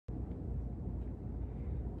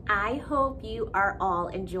I hope you are all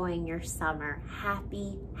enjoying your summer.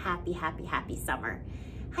 Happy, happy, happy, happy summer.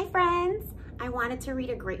 Hi friends, I wanted to read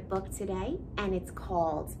a great book today and it's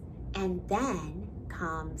called And Then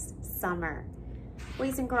Comes Summer.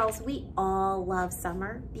 Boys and girls, we all love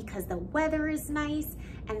summer because the weather is nice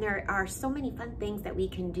and there are so many fun things that we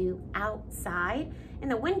can do outside. In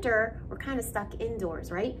the winter, we're kind of stuck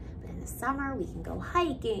indoors, right? But in the summer, we can go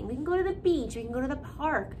hiking, we can go to the beach, we can go to the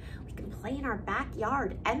park, we can play in our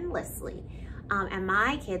backyard endlessly. And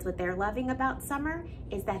my kids, what they're loving about summer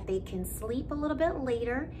is that they can sleep a little bit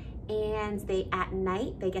later and at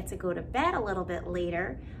night, they get to go to bed a little bit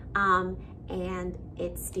later. And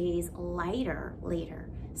it stays lighter later.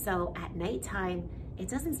 So at nighttime, it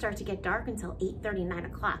doesn't start to get dark until 8:30, 9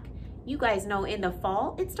 o'clock. You guys know in the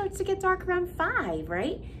fall, it starts to get dark around 5,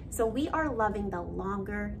 right? So we are loving the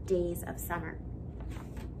longer days of summer.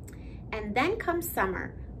 And Then Comes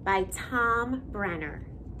Summer by Tom Brenner.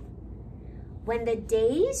 When the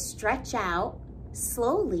days stretch out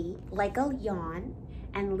slowly like a yawn,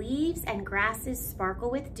 and leaves and grasses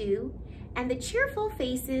sparkle with dew, and the cheerful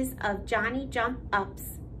faces of Johnny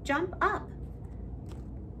Jump-Ups jump up.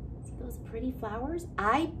 See those pretty flowers?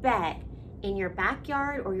 I bet in your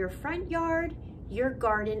backyard or your front yard, your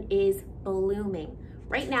garden is blooming.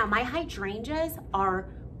 Right now, my hydrangeas are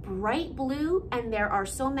bright blue and there are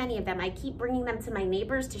so many of them. I keep bringing them to my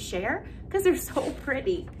neighbors to share because they're so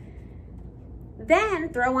pretty. Then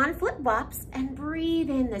throw on flip-flops and breathe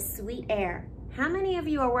in the sweet air. How many of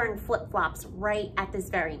you are wearing flip-flops right at this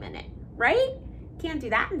very minute? Right? Can't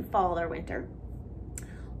do that in fall or winter.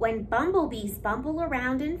 When bumblebees bumble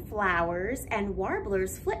around in flowers and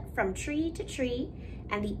warblers flit from tree to tree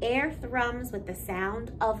and the air thrums with the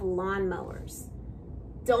sound of lawnmowers.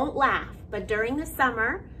 Don't laugh, but during the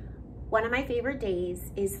summer, one of my favorite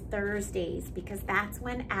days is Thursdays because that's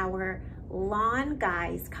when our lawn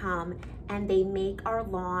guys come and they make our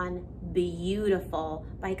lawn beautiful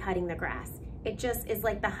by cutting the grass. It just is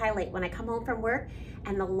like the highlight. When I come home from work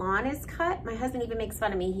and the lawn is cut, my husband even makes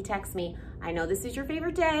fun of me. He texts me, I know this is your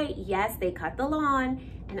favorite day. Yes, they cut the lawn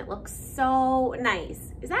and it looks so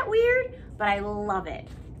nice. Is that weird? But I love it.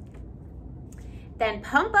 Then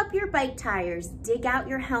pump up your bike tires, dig out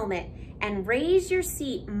your helmet, and raise your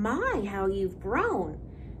seat. My, how you've grown.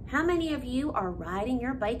 How many of you are riding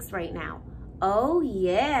your bikes right now? Oh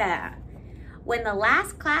yeah. When the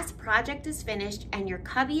last class project is finished and your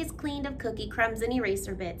cubby is cleaned of cookie crumbs and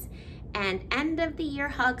eraser bits and end of the year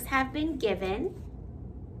hugs have been given,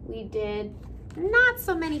 we did not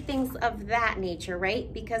so many things of that nature,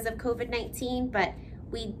 right? Because of COVID-19, but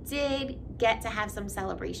we did get to have some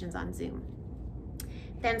celebrations on Zoom.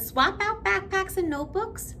 Then swap out backpacks and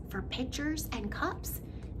notebooks for pitchers and cups.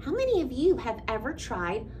 How many of you have ever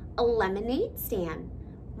tried a lemonade stand?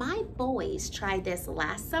 My boys tried this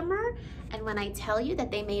last summer, and when I tell you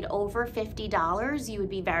that they made over $50, you would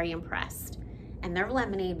be very impressed. And their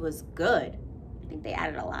lemonade was good. I think they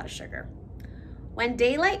added a lot of sugar. When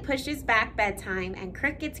daylight pushes back bedtime and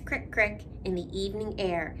crickets crick crick in the evening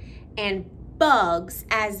air, and bugs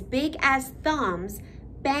as big as thumbs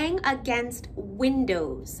bang against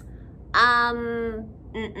windows.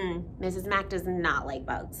 Mrs. Mac does not like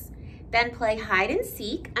bugs. Then play hide and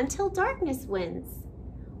seek until darkness wins.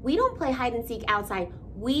 We don't play hide and seek outside.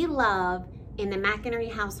 We love, in the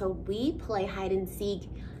McInerney household, we play hide and seek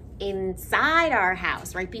inside our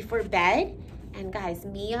house right before bed. And guys,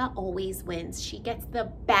 Mia always wins. She gets the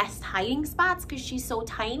best hiding spots because she's so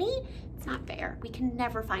tiny. It's not fair. We can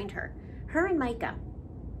never find her. Her and Micah.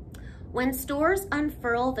 When stores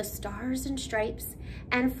unfurl the stars and stripes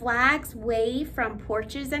and flags wave from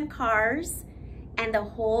porches and cars and the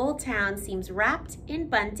whole town seems wrapped in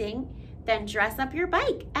bunting, then dress up your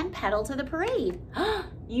bike and pedal to the parade.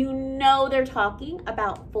 You know they're talking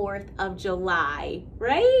about 4th of July,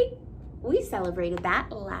 right? We celebrated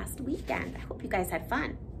that last weekend. I hope you guys had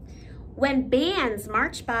fun. When bands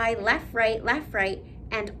march by left, right,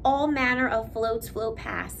 and all manner of floats float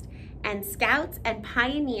past, and scouts and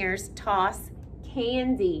pioneers toss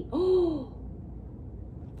candy. Oh,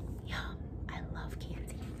 yum, I love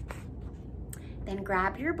candy. Then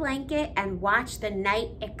grab your blanket and watch the night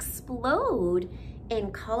explode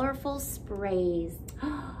in colorful sprays.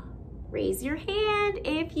 Raise your hand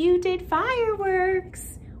if you did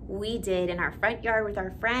fireworks. We did in our front yard with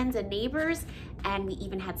our friends and neighbors, and we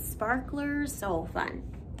even had sparklers, so fun.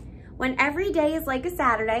 When every day is like a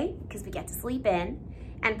Saturday, because we get to sleep in,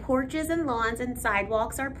 and porches and lawns and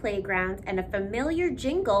sidewalks are playgrounds, and a familiar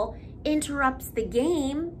jingle interrupts the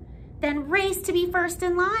game, then race to be first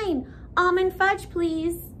in line. Almond fudge,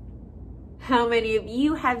 please. How many of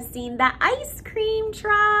you have seen the ice cream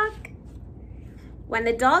truck? When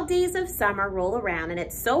the dog days of summer roll around and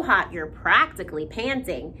it's so hot you're practically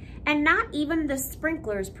panting and not even the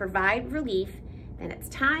sprinklers provide relief, then it's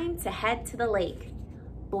time to head to the lake.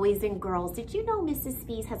 Boys and girls, did you know Mrs.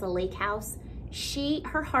 Fees has a lake house?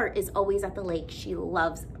 Her heart is always at the lake. She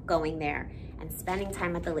loves going there and spending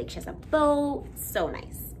time at the lake. She has a boat, so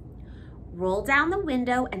nice. Roll down the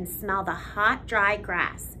window and smell the hot, dry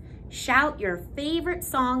grass. Shout your favorite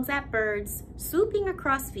songs at birds swooping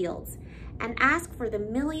across fields and ask for the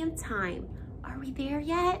millionth time, are we there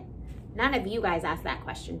yet? None of you guys ask that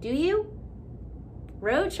question, do you?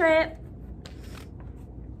 Road trip.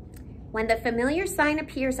 When the familiar sign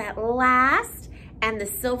appears at last and the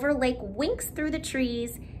Silver Lake winks through the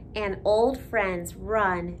trees and old friends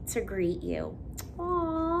run to greet you.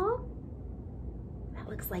 Aww, that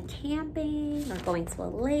looks like camping or going to a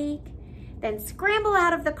lake. Then scramble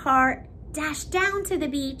out of the car, dash down to the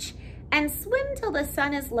beach, and swim till the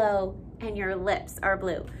sun is low and your lips are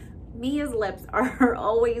blue. Mia's lips are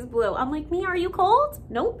always blue. I'm like, Mia, are you cold?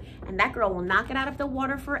 Nope. And that girl will not get out of the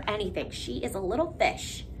water for anything. She is a little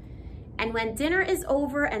fish. And when dinner is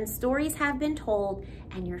over and stories have been told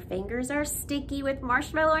and your fingers are sticky with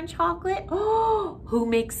marshmallow and chocolate, oh, who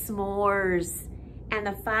makes s'mores? And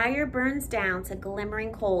the fire burns down to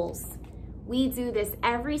glimmering coals. We do this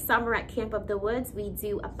every summer at Camp of the Woods. We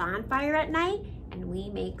do a bonfire at night and we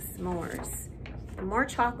make s'mores. The more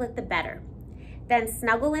chocolate, the better. Then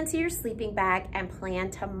snuggle into your sleeping bag and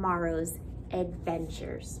plan tomorrow's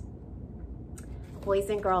adventures. Boys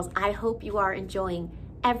and girls, I hope you are enjoying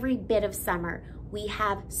every bit of summer. We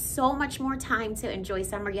have so much more time to enjoy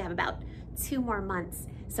summer. You have about 2 more months.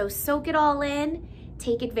 So soak it all in,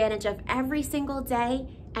 take advantage of every single day,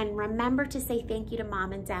 and remember to say thank you to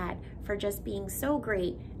Mom and Dad for just being so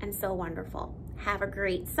great and so wonderful. Have a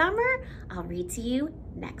great summer. I'll read to you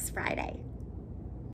next Friday.